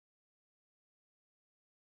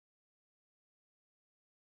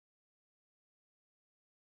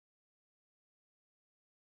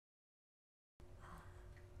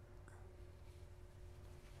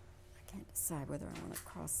decide whether I want to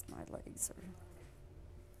cross my legs or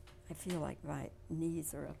I feel like my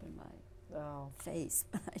knees are up in my face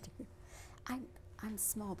when I do. I'm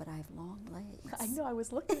small, but I have long legs. I know. I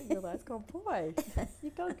was looking at you last. Going, boy,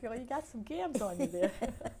 you go, girl. You got some gams on you there.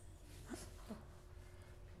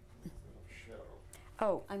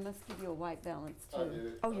 Oh, I must give you a white balance too. I did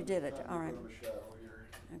it. Oh, you did it. All right.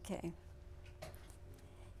 Okay.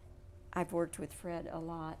 I've worked with Fred a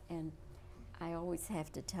lot, and I always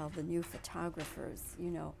have to tell the new photographers,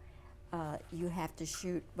 you know, you have to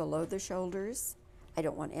shoot below the shoulders. I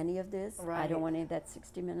don't want any of this. Right. I don't want any of that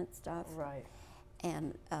 60-minute stuff. Right.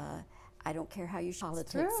 And I don't care how you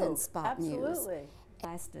politics and spot Absolutely. news. It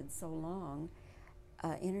lasted so long,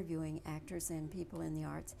 interviewing actors and people in the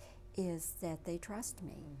arts, is that they trust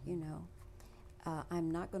me, you know.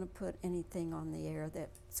 I'm not going to put anything on the air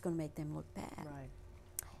that's going to make them look bad. Right.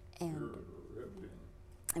 And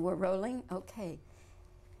we're rolling? Okay.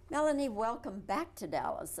 Melanie, welcome back to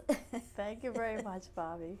Dallas. Thank you very much,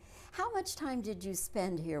 Bobbie. How much time did you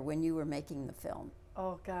spend here when you were making the film?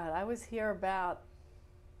 Oh, God. I was here about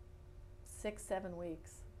 6-7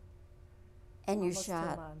 weeks. And you Almost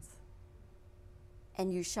shot? 2 months.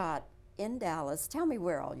 And you shot in Dallas. Tell me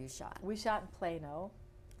where all you shot. We shot in Plano.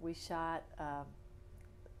 We shot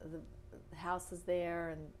the houses there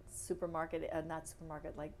and supermarket, not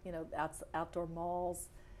supermarket, like, you know, outdoor malls.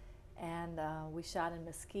 And we shot in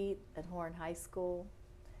Mesquite at Horn High School.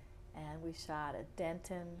 And we shot at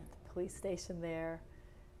Denton, at the police station there.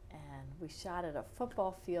 And we shot at a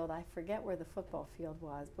football field. I forget where the football field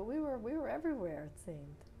was, but we were everywhere, it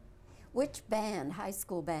seemed. Which band, high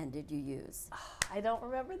school band, did you use? I don't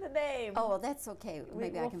remember the name. Oh, well, that's okay.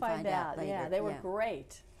 Maybe we'll I can find out later. Yeah, they were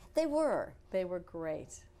great. They were. They were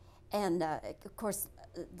great. And of course,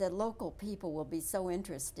 the local people will be so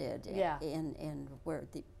interested in where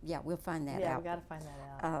the, we'll find that out. Yeah, we got to find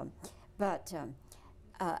that out. But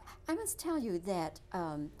I must tell you that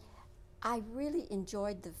I really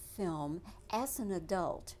enjoyed the film as an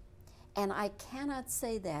adult. And I cannot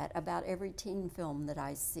say that about every teen film that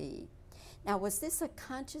I see. Now, was this a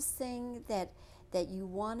conscious thing that you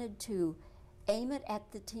wanted to aim it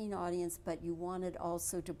at the teen audience, but you wanted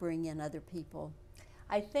also to bring in other people?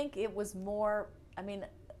 I think it was more, I mean,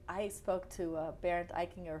 I spoke to Bernd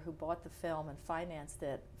Eichinger, who bought the film and financed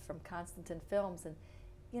it from Constantine Films, and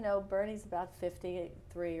you know, Bernie's about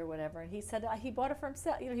 53 or whatever, and he said he bought it for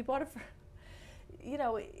himself. You know, he bought it for, you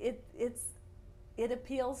know, it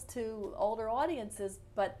appeals to older audiences,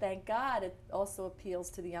 but thank God it also appeals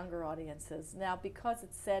to the younger audiences. Now, because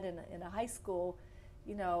it's set in a high school,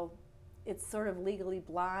 you know, it's sort of Legally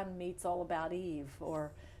Blonde meets All About Eve,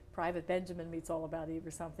 or Private Benjamin meets All About Eve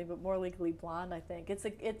or something, but more Legally Blonde, I think.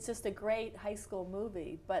 It's just a great high school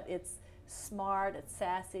movie, but it's smart, it's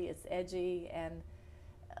sassy, it's edgy, and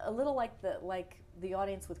a little like the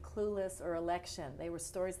audience with Clueless or Election. They were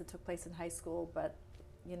stories that took place in high school, but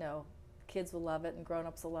you know, kids will love it and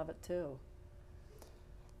grown-ups will love it too.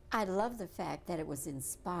 I love the fact that it was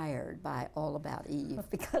inspired by All About Eve,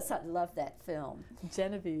 because I love that film.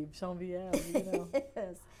 Genevieve, Genevieve, you know.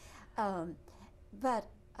 Yes. But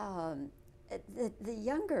the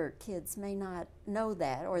younger kids may not know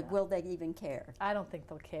that, or will they even care? I don't think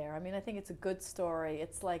they'll care. I mean, I think it's a good story.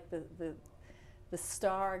 It's like the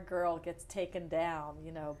star girl gets taken down,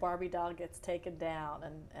 you know, Barbie doll gets taken down,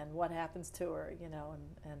 and what happens to her, you know,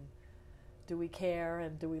 and do we care,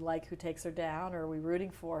 and do we like who takes her down, or are we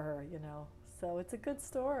rooting for her, you know? So it's a good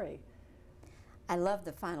story. I love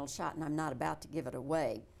the final shot, and I'm not about to give it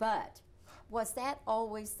away, but was that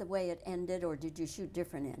always the way it ended, or did you shoot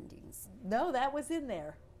different endings? No, that was in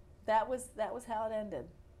there. That was how it ended.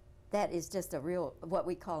 That is just a real, what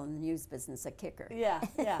we call in the news business, a kicker. Yeah,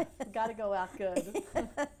 yeah, got to go out good.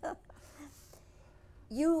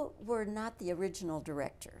 You were not the original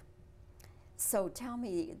director, so tell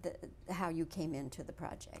me how you came into the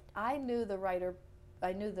project. I knew the writer,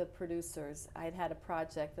 I knew the producers. I'd had a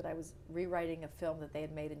project that I was rewriting a film that they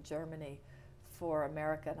had made in Germany for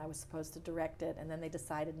America, and I was supposed to direct it, and then they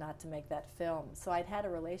decided not to make that film. So I'd had a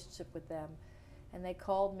relationship with them, and they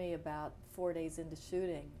called me about 4 days into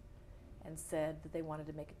shooting and said that they wanted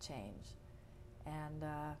to make a change. And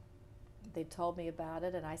they told me about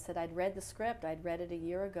it, and I said I'd read the script. I'd read it a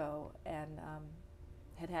year ago, and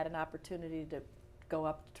had an opportunity to go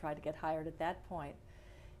up to try to get hired at that point.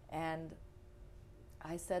 And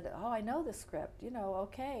I said, oh, I know the script, you know,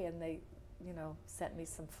 okay. And they, you know, sent me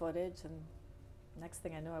some footage, and next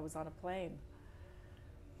thing I knew, I was on a plane.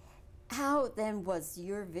 How then was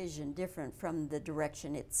your vision different from the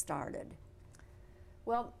direction it started?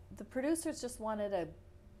 Well, the producers just wanted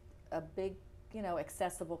a big you know,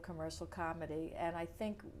 accessible commercial comedy. And I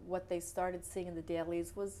think what they started seeing in the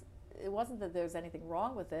dailies was, it wasn't that there's anything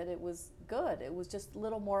wrong with it, it was good. It was just a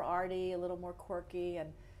little more arty, a little more quirky,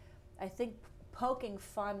 and I think poking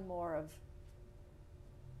fun more of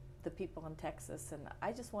the people in Texas. And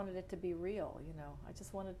I just wanted it to be real, you know. I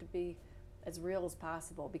just wanted it to be as real as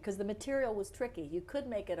possible, because the material was tricky. You could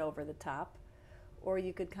make it over the top, or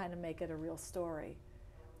you could kind of make it a real story.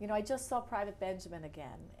 You know, I just saw Private Benjamin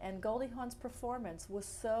again, and Goldie Hawn's performance was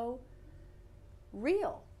so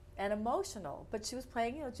real and emotional, but she was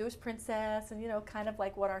playing, you know, Jewish princess, and, you know, kind of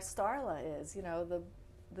like what our Starla is, you know,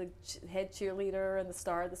 the head cheerleader and the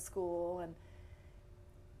star of the school. And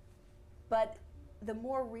but the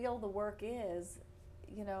more real the work is,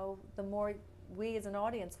 you know, the more we as an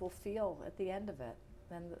audience will feel at the end of it.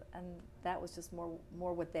 And that was just more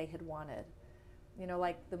what they had wanted. You know,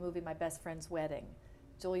 like the movie My Best Friend's Wedding.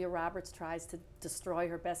 Julia Roberts tries to destroy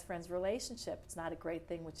her best friend's relationship. It's not a great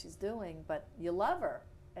thing what she's doing, but you love her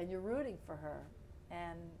and you're rooting for her.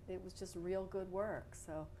 And it was just real good work.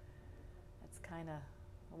 So that's kind of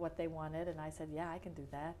what they wanted. And I said, yeah, I can do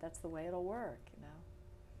that. That's the way it'll work, you know.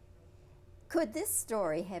 Could this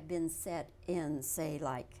story have been set in, say,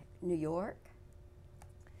 like New York?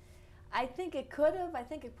 I think it could have. I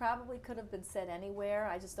think it probably could have been set anywhere.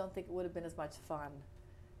 I just don't think it would have been as much fun.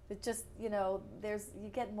 It just, you know, you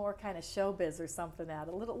get more kind of showbiz or something out,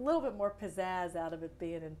 a little bit more pizzazz out of it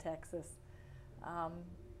being in Texas.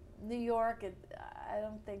 New York, I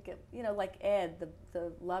don't think it, you know, like Ed,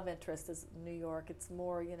 the love interest is New York. It's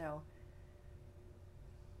more, you know,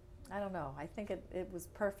 I don't know. I think it was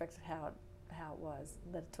perfect how it was,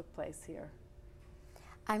 that it took place here.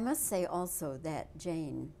 I must say also that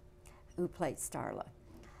Jane, who played Starla,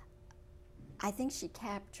 I think she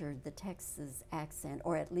captured the Texas accent,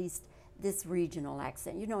 or at least this regional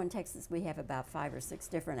accent. You know, in Texas we have about 5 or 6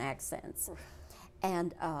 different accents.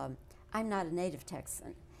 And I'm not a native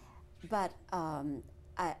Texan, but I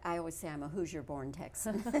always say I'm a Hoosier-born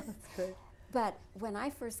Texan. But when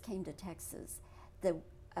I first came to Texas,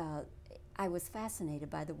 I was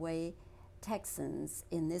fascinated by the way Texans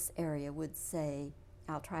in this area would say,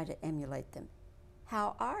 I'll try to emulate them,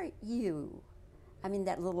 how are you? I mean,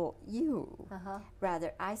 that little you.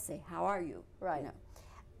 Rather, I say, how are you? Right. You know?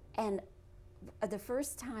 And the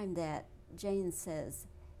first time that Jane says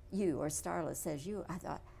you, or Starla says you, I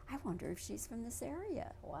thought, I wonder if she's from this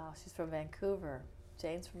area. Wow, she's from Vancouver.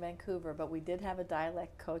 Jane's from Vancouver, but we did have a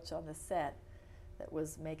dialect coach on the set that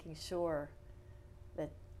was making sure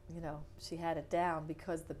that, you know, she had it down,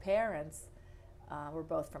 because the parents were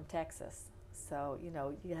both from Texas. So, you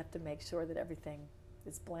know, you have to make sure that everything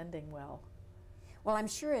is blending well. Well, I'm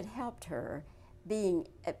sure it helped her being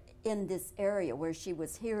in this area where she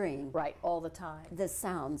was hearing right all the time, the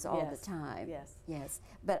sounds all the time. Yes. Yes.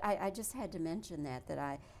 But I just had to mention that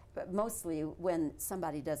but mostly when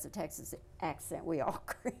somebody does a Texas accent, we all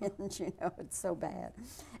cringe, you know, it's so bad.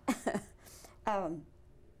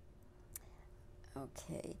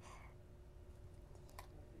 Okay.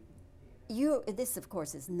 This, of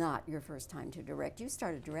course, is not your first time to direct. You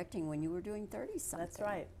started directing when you were doing 30-something. That's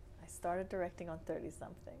right. I started directing on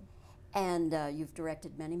 30-something. And you've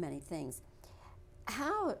directed many, many things.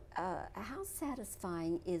 How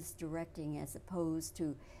satisfying is directing as opposed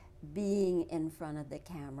to being in front of the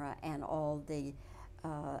camera and all the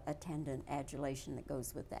attendant adulation that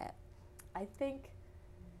goes with that? I think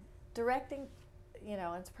directing, you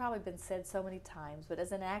know, it's probably been said so many times, but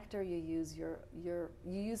as an actor, you use you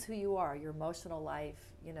use who you are, your emotional life.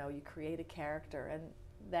 You know, you create a character, and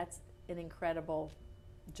that's an incredible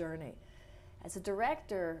journey. As a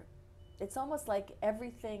director, it's almost like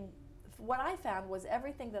everything. What I found was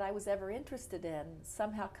everything that I was ever interested in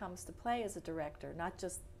somehow comes to play as a director. Not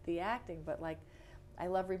just the acting, but like I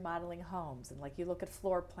love remodeling homes, and like you look at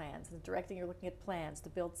floor plans, and directing you're looking at plans to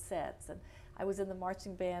build sets. And I was in the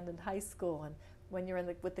marching band in high school, and when you're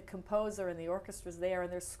with the composer and the orchestra's there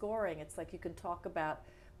and they're scoring, it's like you can talk about,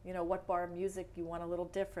 you know, what bar of music you want a little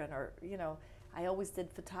different, or, you know, I always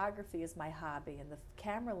did photography as my hobby, and the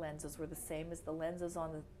camera lenses were the same as the lenses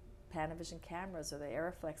on the Panavision cameras or the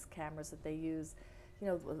Aeroflex cameras that they use. You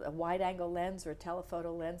know, a wide-angle lens or a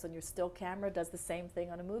telephoto lens on your still camera does the same thing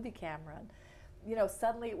on a movie camera. And, you know,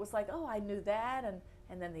 suddenly it was like, oh, I knew that,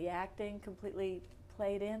 and then the acting completely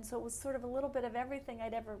played in. So it was sort of a little bit of everything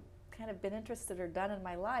I'd ever kind of been interested or done in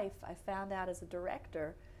my life, I found out as a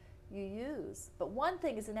director you use. But one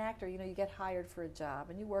thing as an actor, you know, you get hired for a job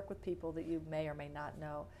and you work with people that you may or may not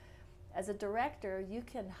know. As a director, you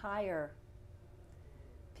can hire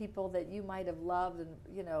people that you might have loved and,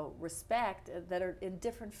 you know, respect, that are in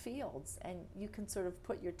different fields, and you can sort of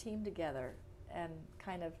put your team together and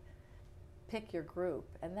kind of pick your group,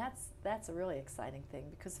 and that's a really exciting thing,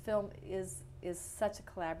 because film is such a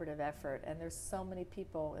collaborative effort, and there's so many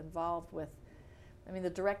people involved with. I mean, the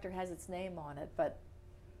director has its name on it, but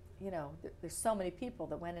you know, there's so many people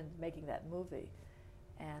that went into making that movie,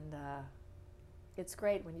 and it's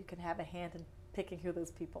great when you can have a hand in picking who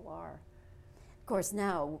those people are. Of course,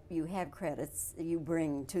 now you have credits, you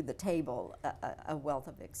bring to the table a wealth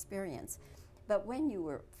of experience. But when you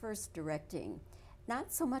were first directing,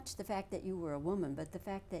 not so much the fact that you were a woman, but the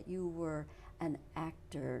fact that you were an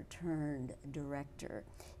actor turned director,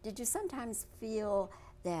 did you sometimes feel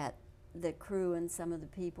that the crew and some of the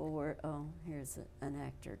people were, oh, here's an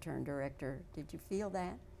actor turned director? Did you feel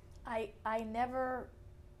that? I never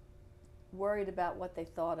worried about what they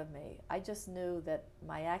thought of me. I just knew that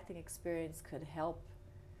my acting experience could help.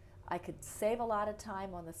 I could save a lot of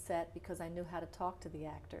time on the set because I knew how to talk to the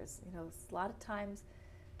actors. You know, a lot of times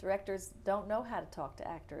directors don't know how to talk to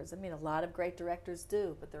actors. I mean, a lot of great directors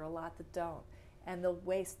do, but there are a lot that don't. And they'll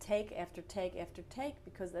waste take after take after take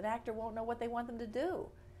because an actor won't know what they want them to do.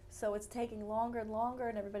 So it's taking longer and longer,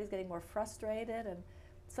 and everybody's getting more frustrated. And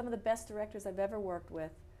some of the best directors I've ever worked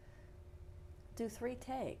with do 3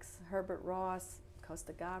 takes. Herbert Ross,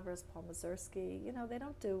 Costa Gavras, Paul Mazursky. You know, they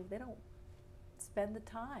don't spend the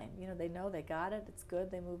time. You know, they know they got it, it's good,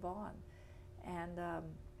 they move on. And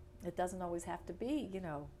it doesn't always have to be, you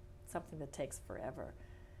know, something that takes forever.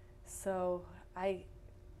 So I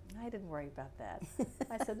didn't worry about that.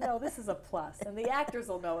 I said, no, this is a plus. And the actors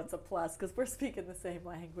will know it's a plus because we're speaking the same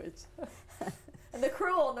language. And the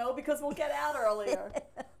crew will know because we'll get out earlier.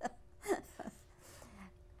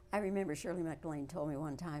 I remember Shirley MacLaine told me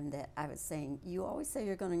one time that I was saying, you always say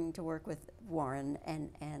you're going to work with Warren,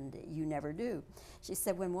 and you never do. She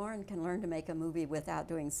said, when Warren can learn to make a movie without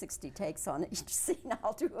doing 60 takes on each scene,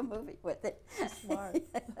 I'll do a movie with it. Smart.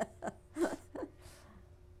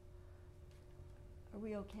 Are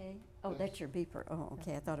we okay? Oh, that's your beeper. Oh,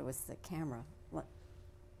 okay. I thought it was the camera. What?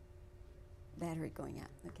 Battery going out.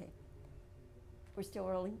 Okay. We're still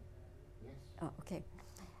rolling? Yes. Oh, okay.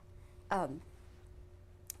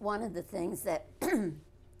 One of the things that,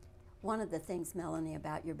 Melanie,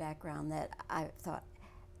 about your background that I thought,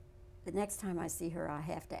 the next time I see her, I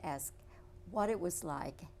have to ask what it was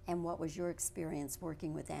like and what was your experience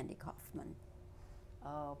working with Andy Kaufman?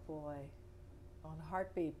 Oh, boy. On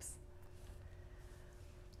Heartbeeps.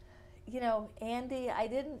 You know, Andy, I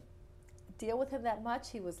didn't deal with him that much.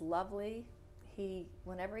 He was lovely.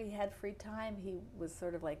 Whenever he had free time, he was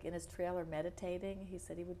sort of like in his trailer meditating. He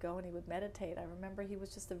said he would go and he would meditate. I remember he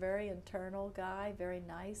was just a very internal guy, very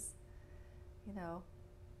nice. You know,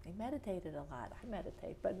 he meditated a lot. I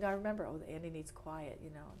meditate, but I remember, oh, Andy needs quiet, you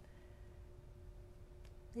know.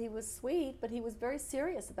 He was sweet, but he was very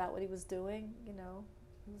serious about what he was doing, you know.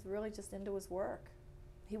 He was really just into his work.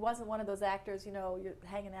 He wasn't one of those actors, you know, you're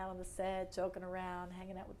hanging out on the set, joking around,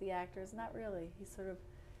 hanging out with the actors. Not really. He sort of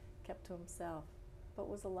kept to himself, but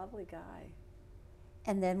was a lovely guy.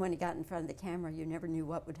 And then when he got in front of the camera, you never knew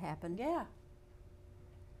what would happen? Yeah.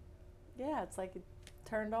 Yeah, it's like it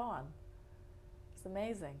turned on. It's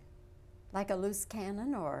amazing. Like a loose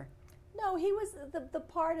cannon, or? No, he was the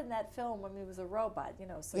part in that film when he was a robot, you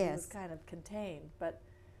know, so yes. He was kind of contained. But,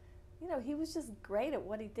 you know, he was just great at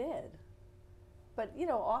what he did. But, you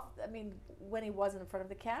know, when he wasn't in front of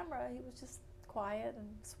the camera, he was just quiet and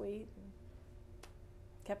sweet and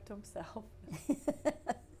kept to himself.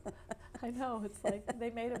 I know, it's like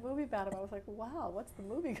they made a movie about him. I was like, wow, what's the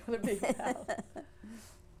movie going to be about?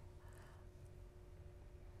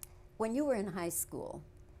 When you were in high school,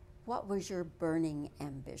 what was your burning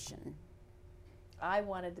ambition? I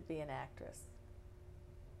wanted to be an actress.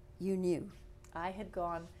 You knew? I had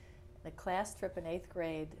gone, the class trip in 8th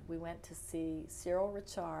grade, we went to see Cyril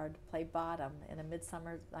Richard play Bottom in A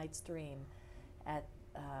Midsummer Night's Dream at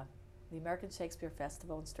the American Shakespeare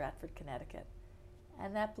Festival in Stratford, Connecticut.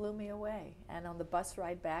 And that blew me away. And on the bus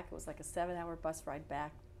ride back, it was like a 7-hour bus ride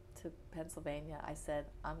back to Pennsylvania, I said,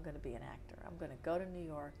 I'm going to be an actor. I'm going to go to New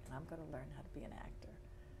York and I'm going to learn how to be an actor.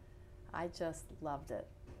 I just loved it.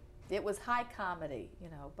 It was high comedy, you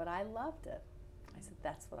know, but I loved it. I said,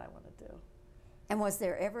 that's what I want to do. And was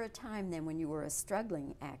there ever a time then when you were a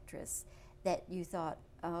struggling actress that you thought,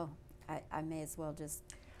 oh, I may as well just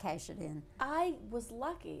cash it in? I was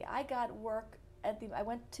lucky. I got work I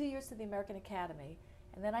went 2 years to the American Academy,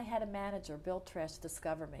 and then I had a manager, Bill Tresh,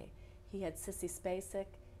 discover me. He had Sissy Spacek,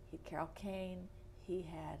 he had Carol Kane, he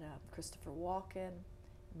had Christopher Walken,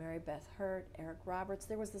 Mary Beth Hurt, Eric Roberts.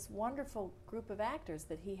 There was this wonderful group of actors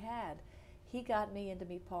that he had. He got me in to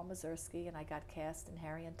meet Paul Mazursky, and I got cast in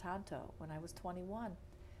Harry and Tonto when I was 21.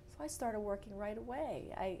 So I started working right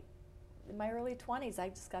away. in my early 20s, I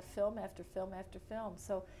just got film after film after film.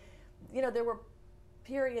 So, you know, there were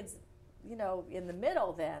periods, you know, in the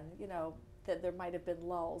middle then, you know, that there might have been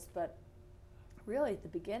lulls, but really at the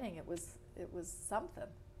beginning it was something.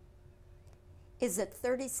 Is it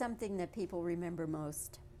 30-something that people remember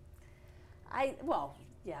most? Well,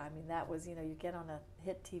 yeah, I mean, that was, you know, you get on a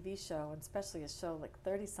hit TV show, and especially a show like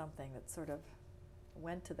 30-something that sort of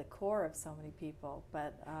went to the core of so many people.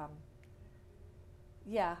 But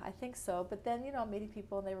yeah, I think so. But then, you know, meeting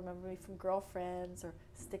people and they remember me from Girlfriends or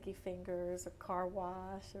Sticky Fingers or Car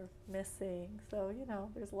Wash or Missing. So, you know,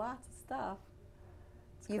 there's lots of stuff.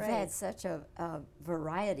 It's You've great. had such a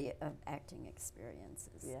variety of acting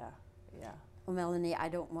experiences. Yeah, yeah. Well, Melanie, I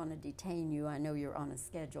don't want to detain you. I know you're on a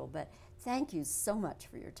schedule, but thank you so much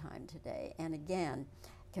for your time today. And again,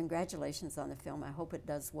 congratulations on the film. I hope it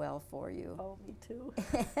does well for you. Oh, me too.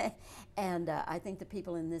 And I think the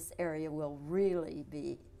people in this area will really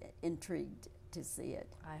be intrigued to see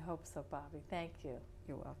it. I hope so, Bobbie. Thank you.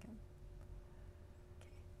 You're welcome.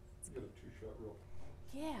 Get a two-shot reel.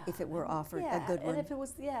 Yeah. If it were offered, Yeah, a good one. and if it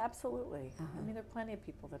was, yeah, absolutely. Uh-huh. I mean, there are plenty of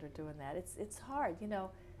people that are doing that. It's hard, you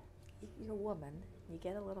know. You're a woman, you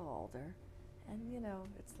get a little older, and you know,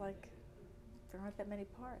 it's like there aren't that many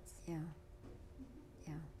parts. Yeah,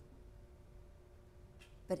 yeah.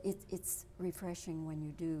 But it's refreshing when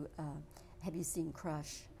you do. Have you seen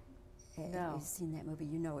Crush? No. Have you seen that movie?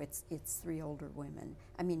 You know, it's three older women.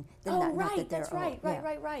 I mean, they're Oh, not right, that they're that's right, old. right,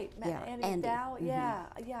 Yeah. right. Yeah, Andy Andy. Dow, Mhm.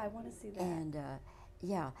 yeah, I want to see that. And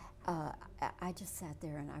yeah, I just sat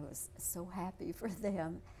there and I was so happy for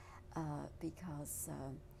them because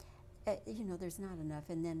you know, there's not enough.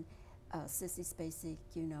 And then Sissy Spacek,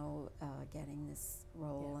 you know, getting this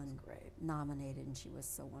role Yeah, and it's great. nominated, and she was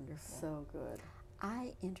so wonderful. So good.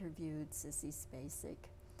 I interviewed Sissy Spacek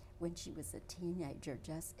when she was a teenager,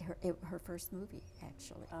 just her first movie,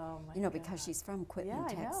 actually. Oh my You know, God. because she's from Quitman,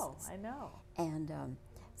 Yeah, Texas. I know. And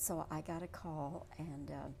so I got a call,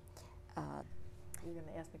 and You're going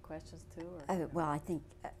to ask me questions too, or? well, I think.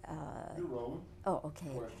 You're rolling. Oh,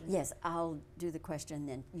 okay. Question. Yes, I'll do the question,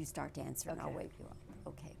 then you start to answer, and I'll Okay. wait you on.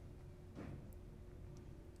 Okay.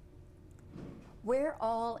 Where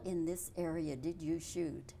all in this area did you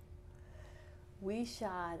shoot? We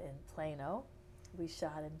shot in Plano, we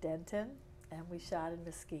shot in Denton, and we shot in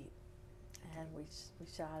Mesquite. And we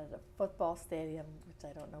shot at a football stadium, which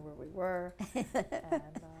I don't know where we were.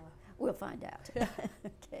 And We'll find out.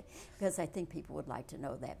 Okay, because I think people would like to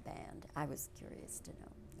know that band. I was curious to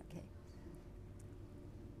know. Okay.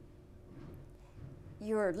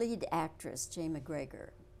 Your lead actress, Jane McGregor,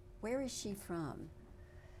 where is she from?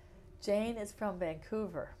 Jane is from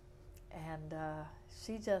Vancouver, and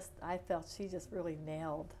I felt she just really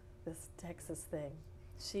nailed this Texas thing.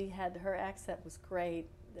 Her accent was great.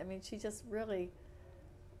 I mean, she just really,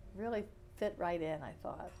 really fit right in, I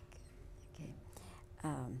thought. Okay.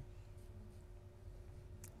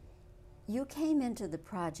 You came into the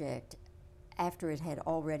project after it had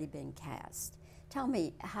already been cast. Tell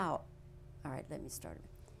me how, all right, let me start.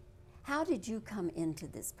 How did you come into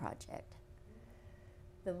this project?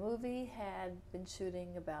 The movie had been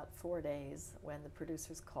shooting about 4 days when the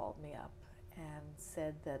producers called me up and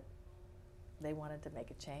said that they wanted to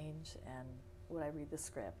make a change and would I read the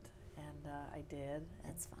script, and I did.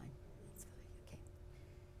 That's fine. That's fine. Okay.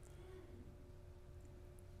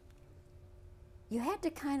 You had to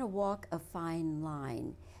kind of walk a fine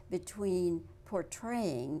line between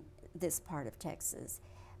portraying this part of Texas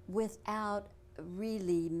without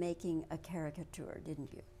really making a caricature,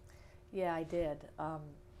 didn't you? Yeah, I did.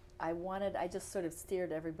 I just sort of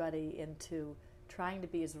steered everybody into trying to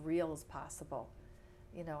be as real as possible.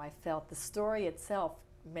 You know, I felt the story itself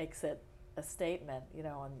makes it a statement, you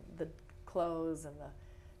know, on the clothes and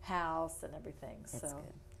the house and everything. That's so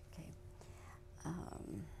good. Okay. All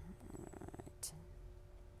right.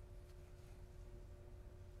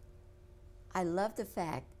 I love the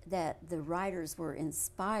fact that the writers were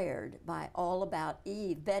inspired by All About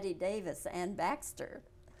Eve, Betty Davis, and Baxter.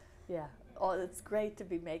 yeah, it's great to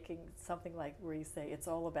be making something like where you say it's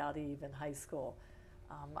all about Eve in high school.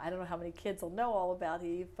 I don't know how many kids will know all about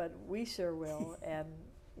Eve, but we sure will, and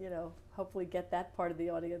you know, hopefully get that part of the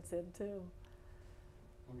audience in too.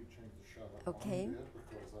 Let me change the shot up Okay. on a bit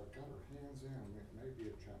because I've got her hands in and it may be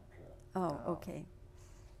a jump cut. Oh, okay.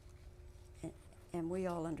 And we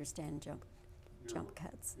all understand jump You're-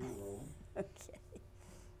 cuts. You're rolling. Okay.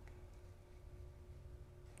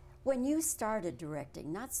 When you started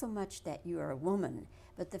directing, not so much that you are a woman,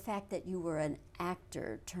 but the fact that you were an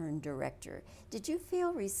actor turned director, did you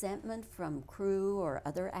feel resentment from crew or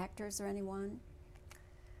other actors or anyone?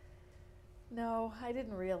 No, I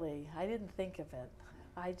didn't really. I didn't think of it.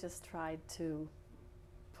 I just tried to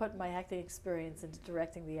put my acting experience into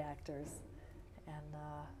directing the actors, and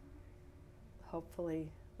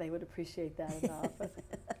hopefully they would appreciate that enough.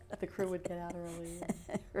 The crew would get out early.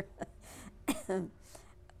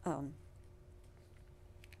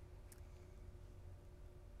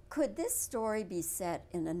 Could this story be set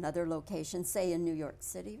in another location, say in New York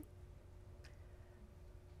City?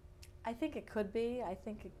 I think it could be. I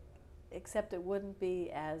think, except it wouldn't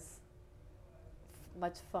be as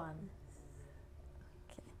much fun.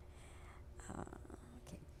 Okay.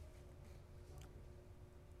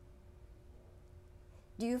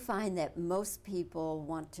 Do you find that most people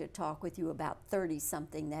want to talk with you about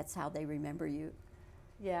 30-something? That's how they remember you?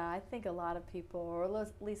 Yeah, I think a lot of people, or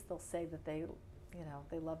at least they'll say that they, you know,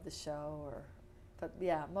 they love the show. But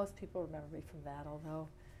yeah, most people remember me from that. Although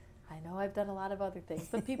I know I've done a lot of other things,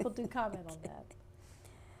 but people do comment on that.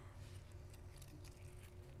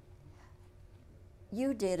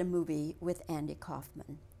 You did a movie with Andy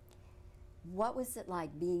Kaufman. What was it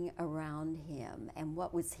like being around him, and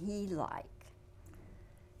what was he like?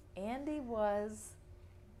 Andy was,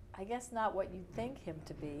 I guess, not what you'd think him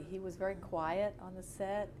to be. He was very quiet on the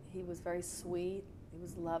set. He was very sweet. He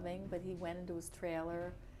was loving, but he went into his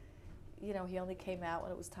trailer. You know, he only came out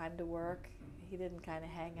when it was time to work. He didn't kind of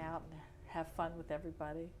hang out and have fun with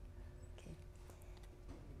everybody. Okay.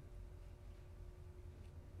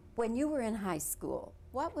 When you were in high school,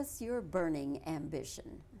 what was your burning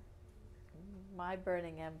ambition? My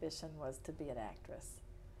burning ambition was to be an actress.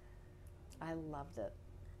 I loved it.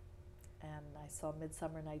 And I saw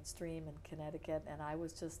Midsummer Night's Dream in Connecticut, and I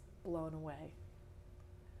was just blown away.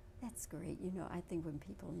 That's great. You know, I think when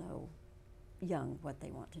people know young what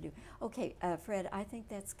they want to do. Okay, Fred, I think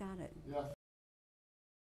that's got it. Yeah.